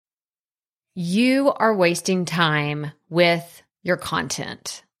You are wasting time with your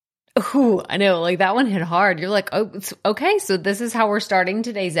content. Ooh, I know, like that one hit hard. You're like, oh, okay, so this is how we're starting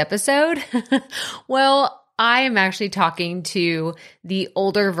today's episode? Well, I am actually talking to the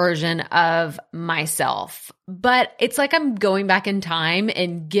older version of myself, but it's like I'm going back in time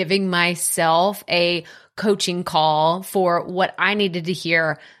and giving myself a coaching call for what I needed to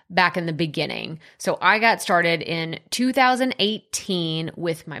hear back in the beginning. So I got started in 2018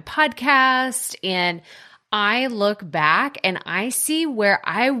 with my podcast, and I look back and I see where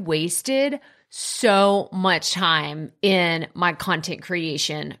I wasted so much time in my content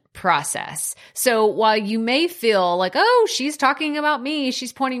creation process. So while you may feel like, oh, she's talking about me,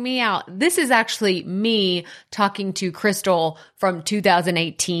 she's pointing me out, this is actually me talking to Crystal from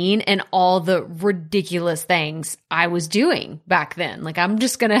 2018 and all the ridiculous things I was doing back then. Like, I'm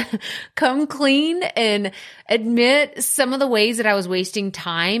just going to come clean and admit some of the ways that I was wasting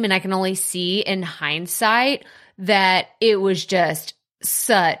time. And I can only see in hindsight that it was just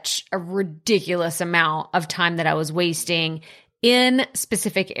such a ridiculous amount of time that I was wasting in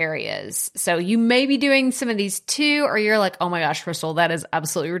specific areas. So you may be doing some of these too, or you're like, oh my gosh, Crystal, that is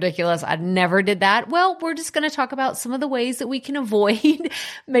absolutely ridiculous. I never did that. Well, we're just going to talk about some of the ways that we can avoid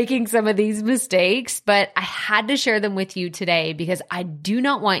making some of these mistakes, but I had to share them with you today because I do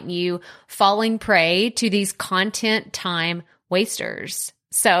not want you falling prey to these content time wasters.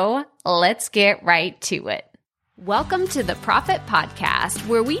 So let's get right to it. Welcome to the Profit Podcast,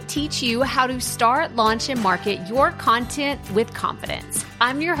 where we teach you how to start, launch, and market your content with confidence.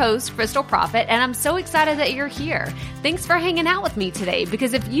 I'm your host, Crystal Profit, and I'm so excited that you're here. Thanks for hanging out with me today,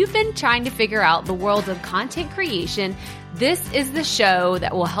 because if you've been trying to figure out the world of content creation, this is the show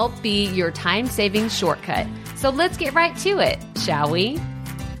that will help be your time-saving shortcut. So let's get right to it, shall we?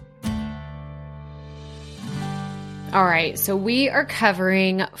 All right, so we are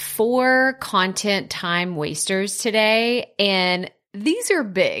covering 4 content time wasters today, and these are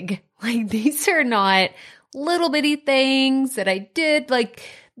big. Like, these are not little bitty things that I did. Like,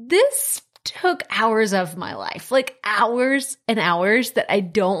 this took hours of my life, like hours and hours that I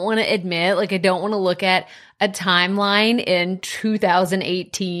don't want to admit. Like, I don't want to look at a timeline in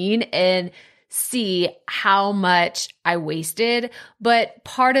 2018 and see how much I wasted. But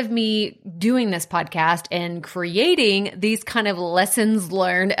part of me doing this podcast and creating these kind of lessons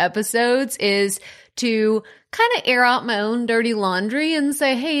learned episodes is to kind of air out my own dirty laundry and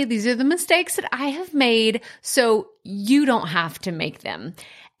say, hey, these are the mistakes that I have made, so you don't have to make them.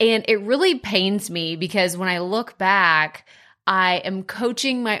 And it really pains me because when I look back, I am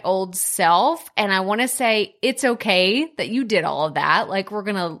coaching my old self, and I want to say it's okay that you did all of that. Like, we're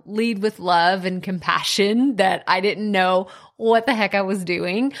going to lead with love and compassion that I didn't know what the heck I was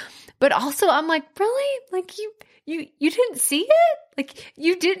doing. But also I'm like, really? Like, you didn't see it? Like,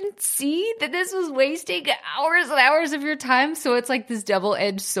 you didn't see that this was wasting hours and hours of your time? So it's like this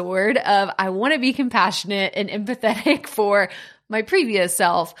double-edged sword of I want to be compassionate and empathetic for my previous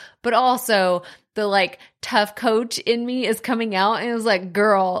self, but also the like tough coach in me is coming out and it was like,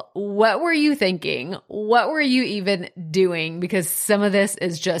 girl, what were you thinking? What were you even doing? Because some of this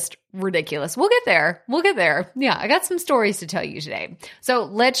is just ridiculous. We'll get there. Yeah, I got some stories to tell you today. So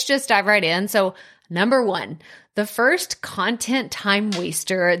let's just dive right in. So number 1, the first content time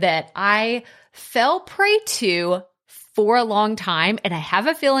waster that I fell prey to for a long time, and I have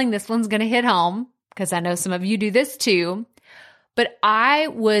a feeling this one's going to hit home because I know some of you do this too, but I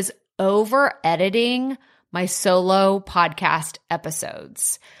was over editing my solo podcast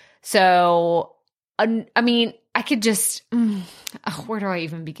episodes. So, I mean, I could just, where do I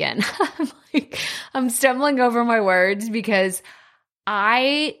even begin? I'm stumbling over my words because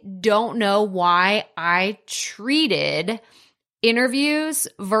I don't know why I treated interviews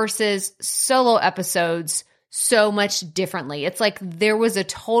versus solo episodes so much differently. It's like there was a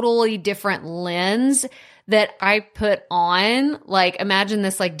totally different lens that I put on. Like, imagine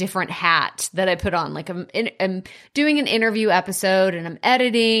this like different hat that I put on. Like, I'm doing an interview episode and I'm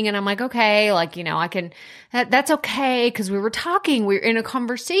editing and I'm like, okay, like, you know, I can, that's okay because we were talking, we were in a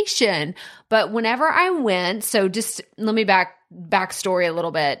conversation. But whenever I went, so just let me backstory a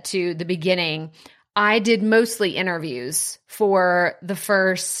little bit to the beginning. I did mostly interviews for the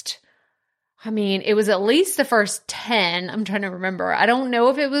first, it was at least the first 10. I'm trying to remember. I don't know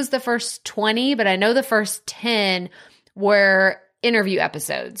if it was the first 20, but I know the first 10 were interview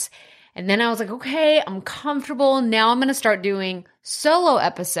episodes. And then I was like, okay, I'm comfortable. Now I'm going to start doing solo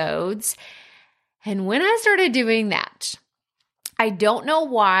episodes. And when I started doing that, I don't know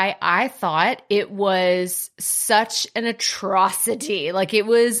why I thought it was such an atrocity. Like, it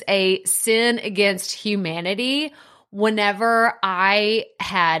was a sin against humanity whenever I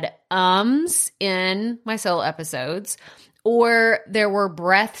had in my solo episodes, or there were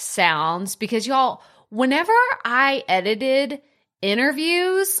breath sounds, because y'all, whenever I edited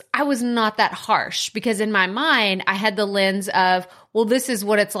interviews, I was not that harsh, because in my mind, I had the lens of, well, this is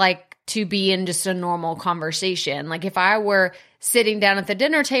what it's like to be in just a normal conversation. Like if I were sitting down at the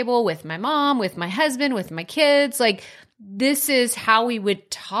dinner table with my mom, with my husband, with my kids, like this is how we would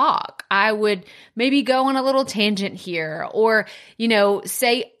talk. I would maybe go on a little tangent here, or,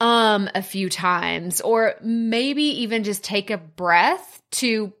 say a few times, or maybe even just take a breath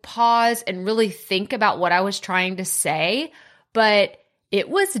to pause and really think about what I was trying to say. But it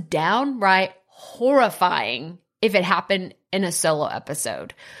was downright horrifying if it happened in a solo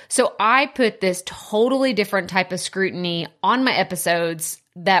episode. So I put this totally different type of scrutiny on my episodes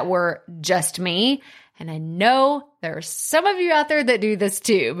that were just me. And I know there are some of you out there that do this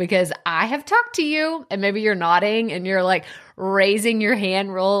too, because I have talked to you and maybe you're nodding and you're like raising your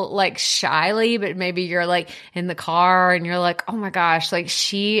hand real like shyly, but maybe you're like in the car and you're like, oh my gosh, like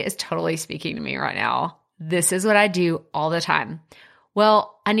she is totally speaking to me right now. This is what I do all the time.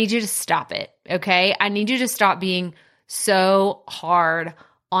 Well, I need you to stop it, okay? I need you to stop being so hard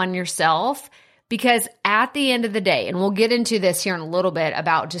on yourself, because at the end of the day, and we'll get into this here in a little bit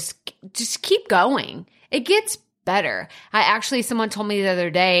about just keep going. It gets better. Someone told me the other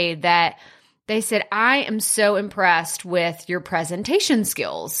day that they said, I am so impressed with your presentation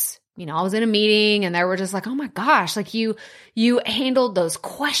skills. I was in a meeting and they were just like, oh my gosh, like you handled those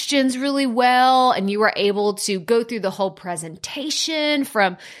questions really well, and you were able to go through the whole presentation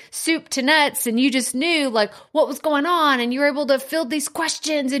from soup to nuts, and you just knew like what was going on, and you were able to field these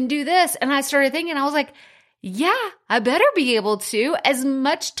questions and do this. And I started thinking, I was like, yeah, I better be able to. As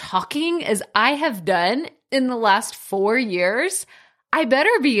much talking as I have done in the last 4 years, I better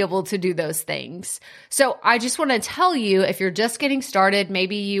be able to do those things. So I just want to tell you, if you're just getting started,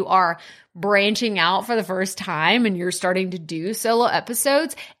 maybe you are branching out for the first time and you're starting to do solo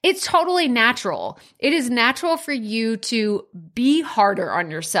episodes, it's totally natural. It is natural for you to be harder on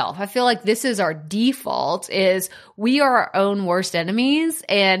yourself. I feel like this is our default, is we are our own worst enemies,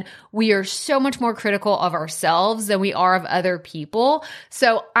 and we are so much more critical of ourselves than we are of other people.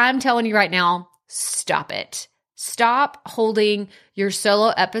 So I'm telling you right now, stop it. Stop holding your solo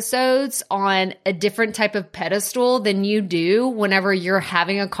episodes on a different type of pedestal than you do whenever you're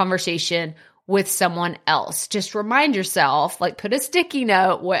having a conversation with someone else. Just remind yourself, like put a sticky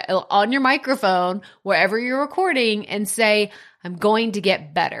note on your microphone, wherever you're recording, and say, I'm going to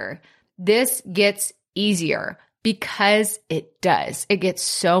get better. This gets easier, because it does. It gets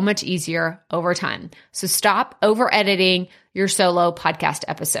so much easier over time. So stop over editing your solo podcast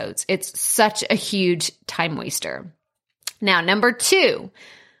episodes. It's such a huge time waster. Now, number 2,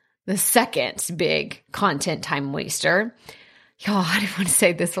 the second big content time waster. Y'all, I didn't want to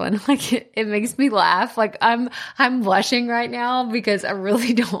say this one. Like it makes me laugh. Like I'm blushing right now because I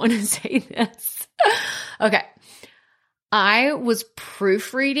really don't want to say this. Okay. I was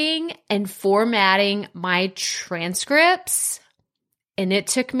proofreading and formatting my transcripts, and it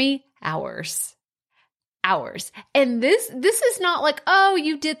took me hours. And this is not like, oh,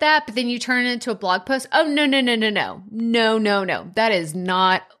 you did that, but then you turn it into a blog post. Oh, no. No. That is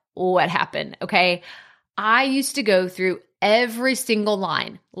not what happened. Okay. I used to go through every single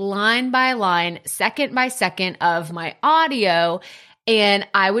line by line, second by second of my audio, and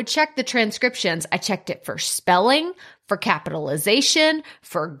I would check the transcriptions. I checked it for spelling, for capitalization,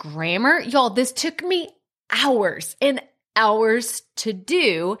 for grammar. Y'all, this took me hours and hours to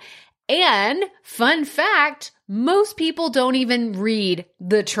do. And fun fact, most people don't even read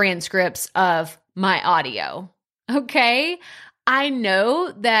the transcripts of my audio. Okay? I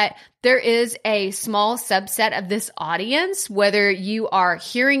know that there is a small subset of this audience, whether you are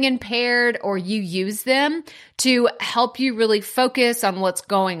hearing impaired or you use them to help you really focus on what's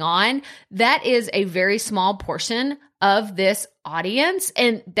going on. That is a very small portion of this audience.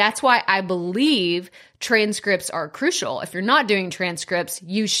 And that's why I believe transcripts are crucial. If you're not doing transcripts,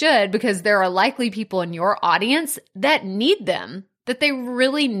 you should, because there are likely people in your audience that need them, that they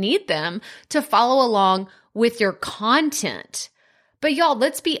really need them to follow along with your content. But y'all,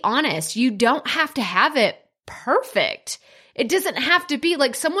 let's be honest. You don't have to have it perfect. It doesn't have to be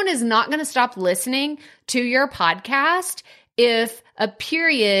like someone is not going to stop listening to your podcast if a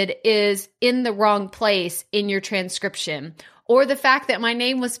period is in the wrong place in your transcription, or the fact that my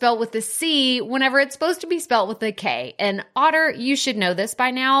name was spelled with a C whenever it's supposed to be spelled with a K. And Otter, you should know this by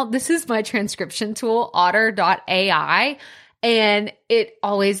now. This is my transcription tool, otter.ai. And it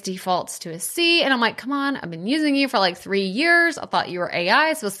always defaults to a C. And I'm like, come on, I've been using you for like 3 years. I thought you were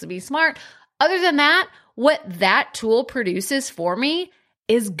AI, supposed to be smart. Other than that, what that tool produces for me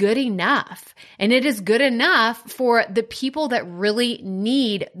is good enough. And it is good enough for the people that really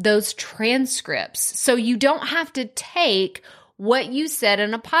need those transcripts. So you don't have to take what you said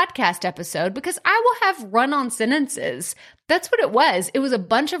in a podcast episode, because I will have run-on sentences. That's what it was. It was a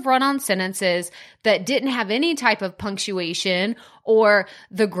bunch of run-on sentences that didn't have any type of punctuation, or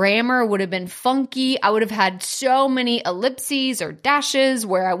the grammar would have been funky. I would have had so many ellipses or dashes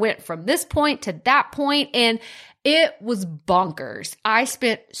where I went from this point to that point, and it was bonkers. I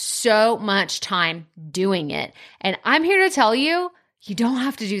spent so much time doing it. And I'm here to tell you, you don't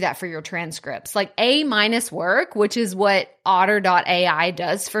have to do that for your transcripts. Like A- work, which is what Otter.ai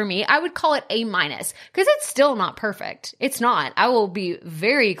does for me, I would call it A- because it's still not perfect. It's not. I will be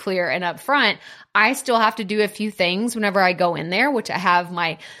very clear and upfront. I still have to do a few things whenever I go in there, which I have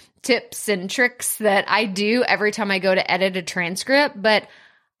my tips and tricks that I do every time I go to edit a transcript, but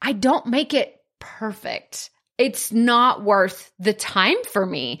I don't make it perfect. It's not worth the time for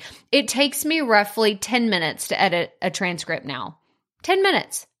me. It takes me roughly 10 minutes to edit a transcript now. 10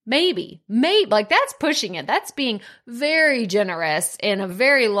 minutes, maybe, like that's pushing it. That's being very generous in a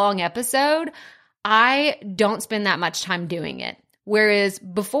very long episode. I don't spend that much time doing it. Whereas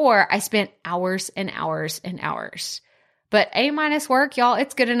before I spent hours and hours and hours. But A- work, y'all,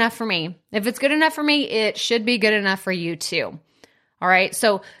 it's good enough for me. If it's good enough for me, it should be good enough for you too. All right.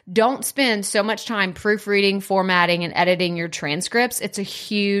 So don't spend so much time proofreading, formatting, and editing your transcripts. It's a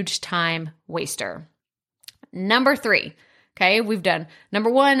huge time waster. Number 3. Okay, we've done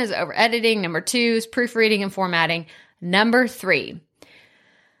number 1 is over editing. Number 2 is proofreading and formatting. Number 3.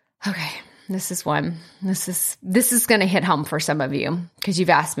 Okay, this is one. This is going to hit home for some of you because you've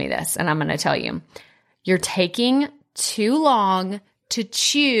asked me this, and I'm going to tell you. You're taking too long to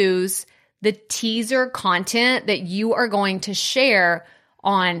choose the teaser content that you are going to share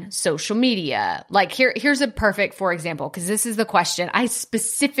on social media. Like here's a perfect for example, because this is the question. I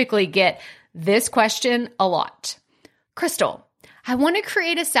specifically get this question a lot. Crystal, I want to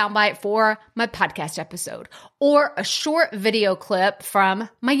create a soundbite for my podcast episode or a short video clip from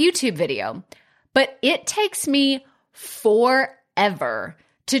my YouTube video, but it takes me forever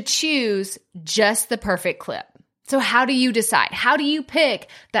to choose just the perfect clip. So how do you decide? How do you pick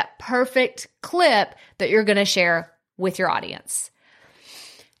that perfect clip that you're going to share with your audience?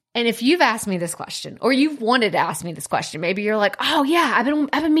 And if you've asked me this question, or you've wanted to ask me this question, maybe you're like, oh yeah, I've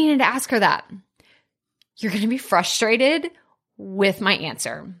been meaning to ask her that. You're going to be frustrated with my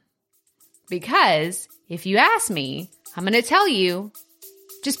answer. Because if you ask me, I'm going to tell you,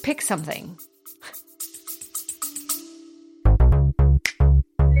 just pick something.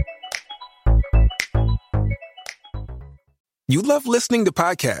 You love listening to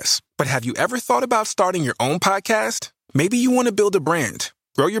podcasts, but have you ever thought about starting your own podcast? Maybe you want to build a brand,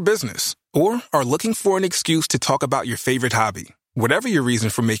 grow your business, or are looking for an excuse to talk about your favorite hobby. Whatever your reason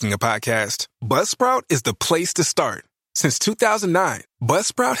for making a podcast, Buzzsprout is the place to start. Since 2009,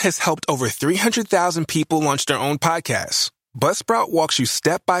 Buzzsprout has helped over 300,000 people launch their own podcasts. Buzzsprout walks you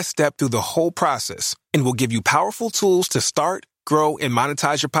step by step through the whole process and will give you powerful tools to start, grow, and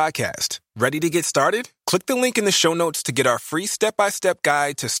monetize your podcast. Ready to get started? Click the link in the show notes to get our free step-by-step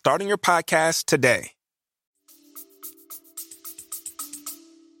guide to starting your podcast today.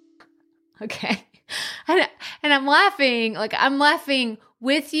 Okay. And I'm laughing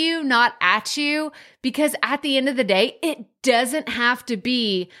with you, not at you, because at the end of the day, it doesn't have to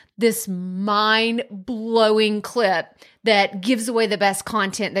be this mind-blowing clip that gives away the best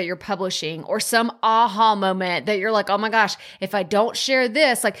content that you're publishing, or some aha moment that you're like, oh my gosh, if I don't share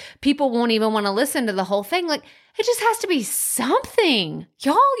this, like people won't even want to listen to the whole thing. Like it just has to be something.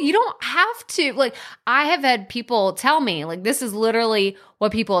 Y'all, you don't have to. Like I have had people tell me, like this is literally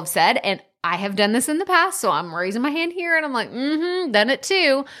what people have said, and I have done this in the past, so I'm raising my hand here and I'm like, done it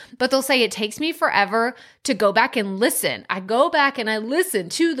too. But they'll say it takes me forever to go back and listen. I go back and I listen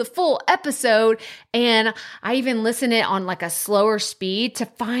to the full episode, and I even listen it on like a slower speed to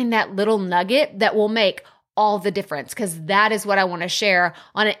find that little nugget that will make all the difference, because that is what I want to share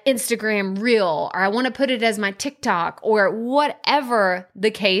on an Instagram reel, or I want to put it as my TikTok, or whatever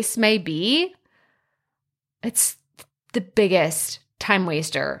the case may be. It's the biggest time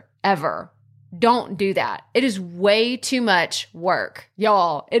waster ever. Don't do that. It is way too much work.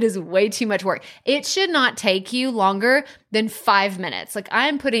 Y'all, it is way too much work. It should not take you longer than 5 minutes. Like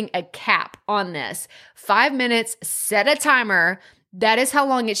I'm putting a cap on this. 5 minutes, set a timer. That is how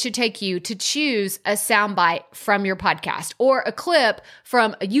long it should take you to choose a soundbite from your podcast or a clip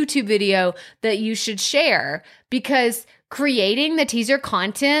from a YouTube video that you should share, because creating the teaser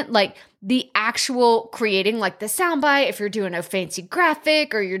content, like the actual creating like the soundbite, if you're doing a fancy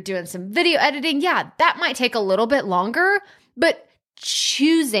graphic or you're doing some video editing, yeah, that might take a little bit longer, but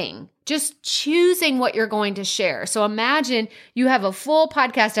just choosing what you're going to share. So imagine you have a full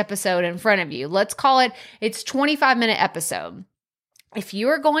podcast episode in front of you. Let's call it's 25-minute episode. If you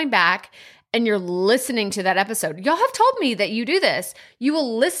are going back and you're listening to that episode, y'all have told me that you do this. You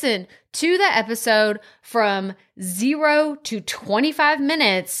will listen to that episode from 0 to 25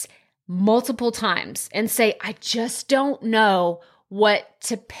 minutes multiple times and say, I just don't know what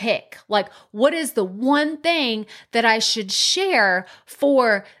to pick. Like, what is the one thing that I should share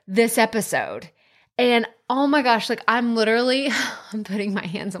for this episode? And oh my gosh, like I'm putting my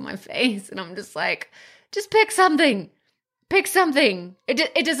hands on my face and I'm just like, just pick something. Pick something.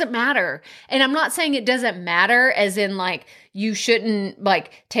 It doesn't matter. And I'm not saying it doesn't matter as in like you shouldn't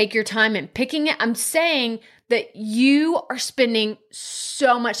like take your time in picking it. I'm saying that you are spending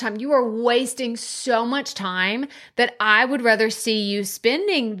so much time. You are wasting so much time that I would rather see you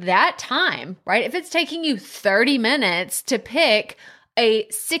spending that time, right? If it's taking you 30 minutes to pick a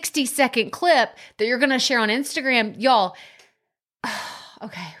 60-second clip that you're going to share on Instagram, y'all,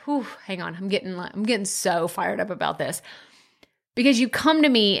 okay, hang on. I'm getting so fired up about this. Because you come to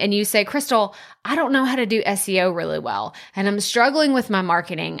me and you say, Crystal, I don't know how to do SEO really well, and I'm struggling with my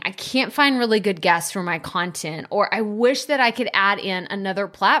marketing. I can't find really good guests for my content, or I wish that I could add in another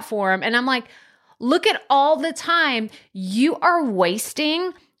platform. And I'm like, look at all the time you are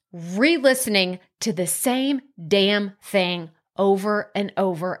wasting re-listening to the same damn thing over and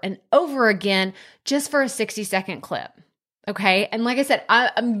over and over again just for a 60-second clip. Okay. And like I said,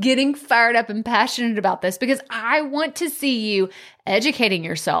 I'm getting fired up and passionate about this because I want to see you educating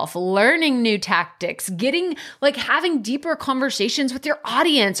yourself, learning new tactics, having deeper conversations with your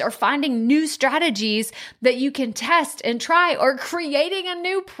audience, or finding new strategies that you can test and try, or creating a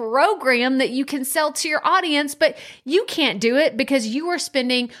new program that you can sell to your audience, but you can't do it because you are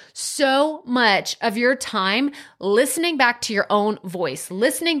spending so much of your time listening back to your own voice,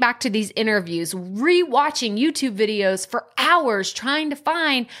 listening back to these interviews, rewatching YouTube videos for hours trying to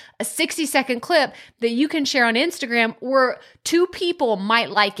find a 60-second clip that you can share on Instagram where 2 people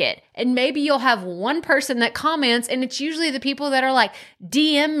might like it. And maybe you'll have one person that comments, and it's usually the people that are like,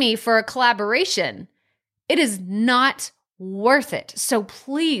 DM me for a collaboration. It is not worth it. So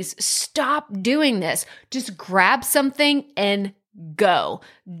please stop doing this. Just grab something and go.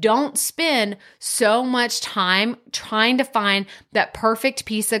 Don't spend so much time trying to find that perfect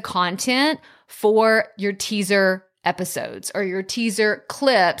piece of content for your teaser episodes or your teaser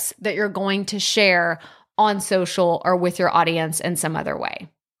clips that you're going to share on social or with your audience in some other way.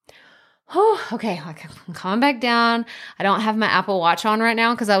 Okay, I'm coming back down. I don't have my Apple Watch on right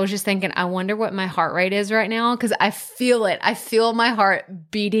now because I was just thinking, I wonder what my heart rate is right now because I feel it. I feel my heart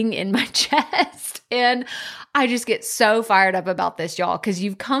beating in my chest. And I just get so fired up about this, y'all, because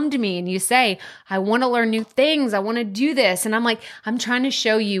you've come to me and you say, I want to learn new things. I want to do this. And I'm like, I'm trying to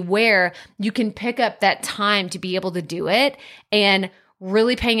show you where you can pick up that time to be able to do it. And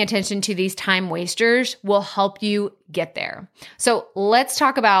really paying attention to these time wasters will help you get there. So let's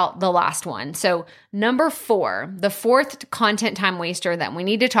talk about the last one. So number 4, the 4th content time waster that we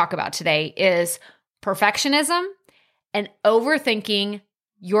need to talk about today is perfectionism and overthinking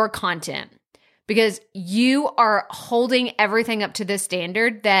your content, because you are holding everything up to this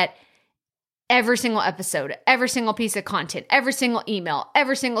standard that every single episode, every single piece of content, every single email,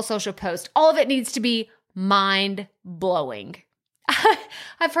 every single social post, all of it needs to be mind-blowing.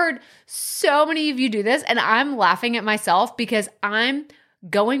 I've heard so many of you do this, and I'm laughing at myself because I'm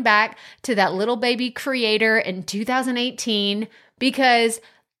going back to that little baby creator in 2018 because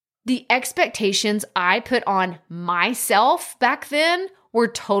the expectations I put on myself back then were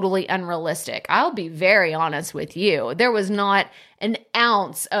totally unrealistic. I'll be very honest with you. There was not an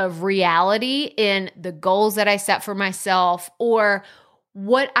ounce of reality in the goals that I set for myself or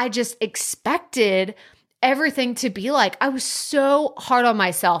what I just expected everything to be like. I was so hard on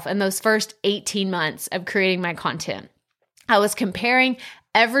myself in those first 18 months of creating my content. I was comparing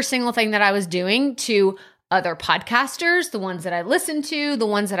every single thing that I was doing to other podcasters, the ones that I listened to, the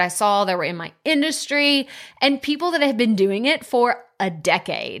ones that I saw that were in my industry, and people that had been doing it for a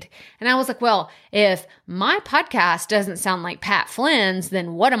decade. And I was like, well, if my podcast doesn't sound like Pat Flynn's,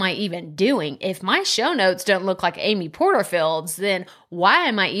 then what am I even doing? If my show notes don't look like Amy Porterfield's, then why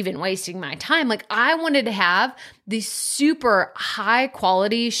am I even wasting my time? Like, I wanted to have these super high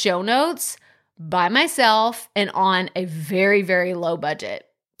quality show notes by myself and on a very, very low budget.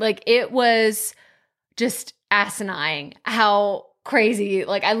 Like, it was just asinine how crazy.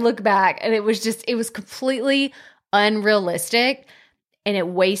 Like, I look back and it was completely unrealistic, and it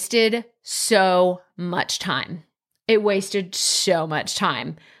wasted so much time. It wasted so much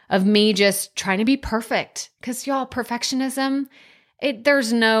time of me just trying to be perfect. Because y'all, perfectionism,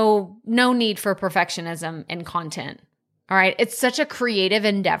 there's no need for perfectionism in content. All right. It's such a creative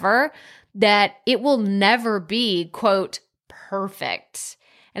endeavor that it will never be, quote, perfect.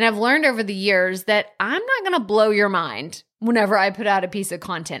 And I've learned over the years that I'm not going to blow your mind whenever I put out a piece of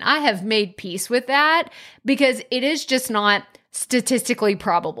content. I have made peace with that because it is just not statistically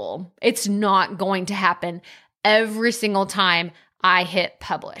probable. It's not going to happen every single time I hit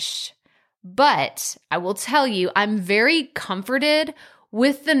publish. But I will tell you, I'm very comforted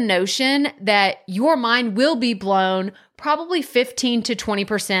with the notion that your mind will be blown probably 15 to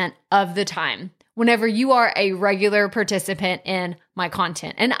 20% of the time whenever you are a regular participant in my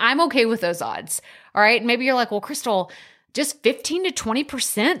content. And I'm okay with those odds. All right. Maybe you're like, well, Crystal, just 15 to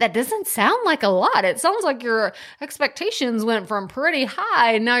 20%? That doesn't sound like a lot. It sounds like your expectations went from pretty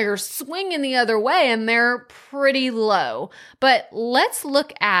high. Now you're swinging the other way and they're pretty low. But let's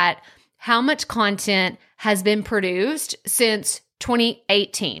look at how much content has been produced since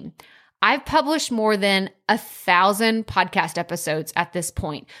 2018. I've published more than 1,000 podcast episodes at this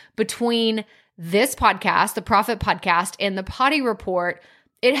point. Between this podcast, the Profit Podcast, and the Potty Report,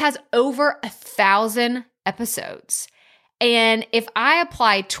 it has over 1,000 episodes. And if I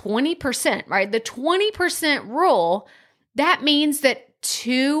apply 20%, right, the 20% rule, that means that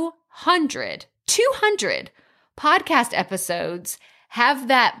 200 podcast episodes have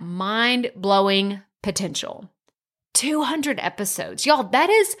that mind-blowing potential. 200 episodes. Y'all, that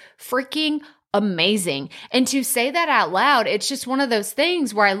is freaking amazing. And to say that out loud, it's just one of those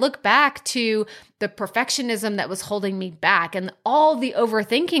things where I look back to the perfectionism that was holding me back and all the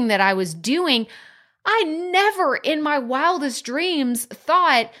overthinking that I was doing. I never in my wildest dreams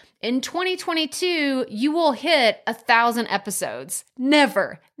thought in 2022, you will hit 1,000 episodes.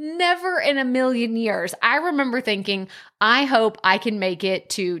 Never in a million years. I remember thinking, I hope I can make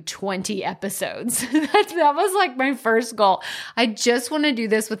it to 20 episodes. That was like my first goal. I just want to do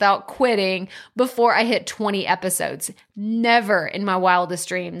this without quitting before I hit 20 episodes. Never in my wildest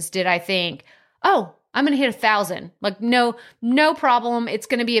dreams did I think, oh, I'm going to hit 1,000. Like, no problem. It's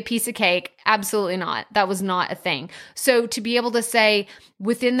going to be a piece of cake. Absolutely not. That was not a thing. So to be able to say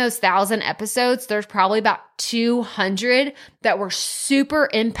within those 1,000 episodes, there's probably about 200 that were super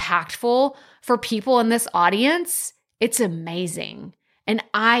impactful for people in this audience, it's amazing. And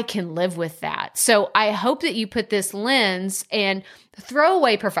I can live with that. So I hope that you put this lens and throw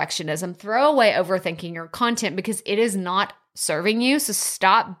away perfectionism, throw away overthinking your content because it is not serving you. So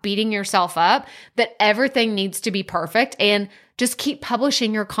stop beating yourself up that everything needs to be perfect and just keep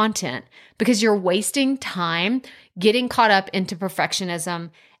publishing your content because you're wasting time getting caught up into perfectionism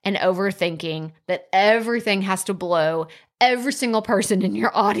and overthinking that everything has to blow every single person in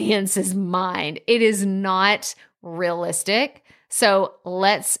your audience's mind. It is not realistic. So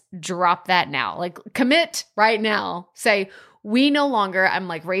let's drop that now. Like commit right now. Say, I'm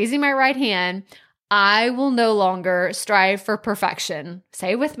like raising my right hand. I will no longer strive for perfection.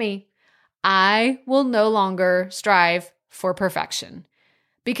 Say it with me. I will no longer strive for perfection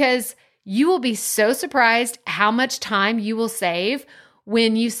because you will be so surprised how much time you will save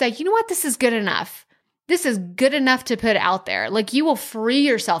when you say, you know what, this is good enough. This is good enough to put out there. Like you will free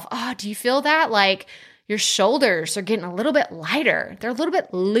yourself. Oh, do you feel that? Like your shoulders are getting a little bit lighter. They're a little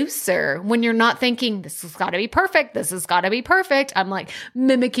bit looser when you're not thinking, this has got to be perfect. This has got to be perfect. I'm like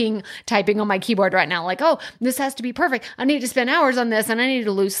typing on my keyboard right now. Like, oh, this has to be perfect. I need to spend hours on this and I need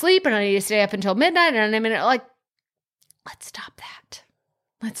to lose sleep and I need to stay up until midnight. And I'm like, let's stop that.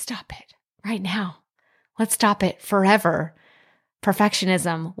 Let's stop it right now. Let's stop it forever.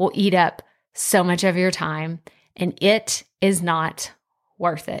 Perfectionism will eat up so much of your time and it is not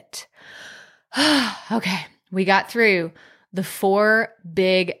worth it. Okay, we got through the 4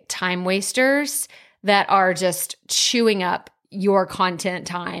 big time wasters that are just chewing up your content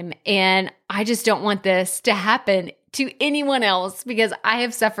time. And I just don't want this to happen to anyone else because I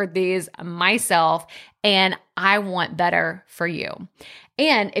have suffered these myself and I want better for you.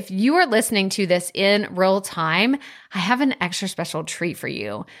 And if you are listening to this in real time, I have an extra special treat for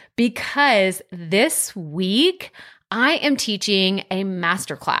you because this week I am teaching a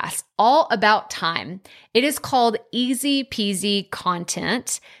masterclass all about time. It is called Easy Peasy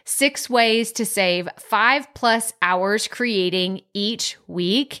Content, 6 ways to save 5+ hours creating each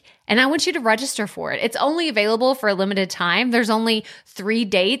week. And I want you to register for it. It's only available for a limited time. There's only 3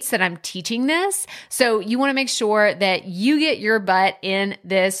 dates that I'm teaching this. So you want to make sure that you get your butt in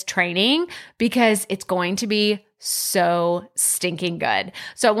this training because it's going to be so stinking good.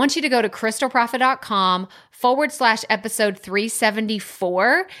 So I want you to go to crystalprofit.com/episode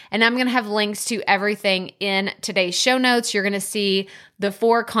 374. And I'm going to have links to everything in today's show notes. You're going to see the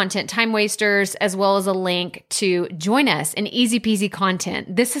 4 content time wasters, as well as a link to join us in easy peasy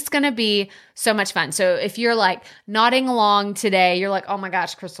content. This is going to be so much fun. So if you're like nodding along today, you're like, oh my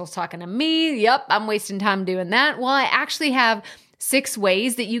gosh, Crystal's talking to me. Yep, I'm wasting time doing that. Well, I actually have 6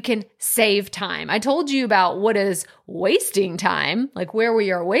 ways that you can save time. I told you about what is wasting time, like where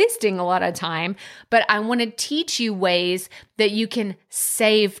we are wasting a lot of time, but I want to teach you ways that you can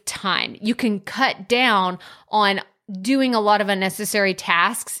save time. You can cut down on doing a lot of unnecessary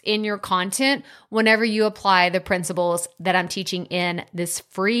tasks in your content whenever you apply the principles that I'm teaching in this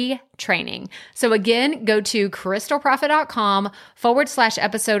free training. So again, go to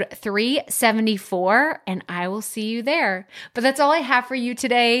crystalprofit.com/episode 374, and I will see you there. But that's all I have for you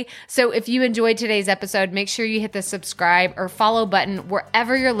today. So if you enjoyed today's episode, make sure you hit the subscribe or follow button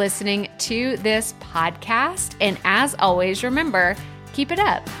wherever you're listening to this podcast. And as always, remember, keep it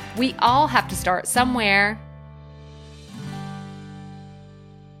up. We all have to start somewhere.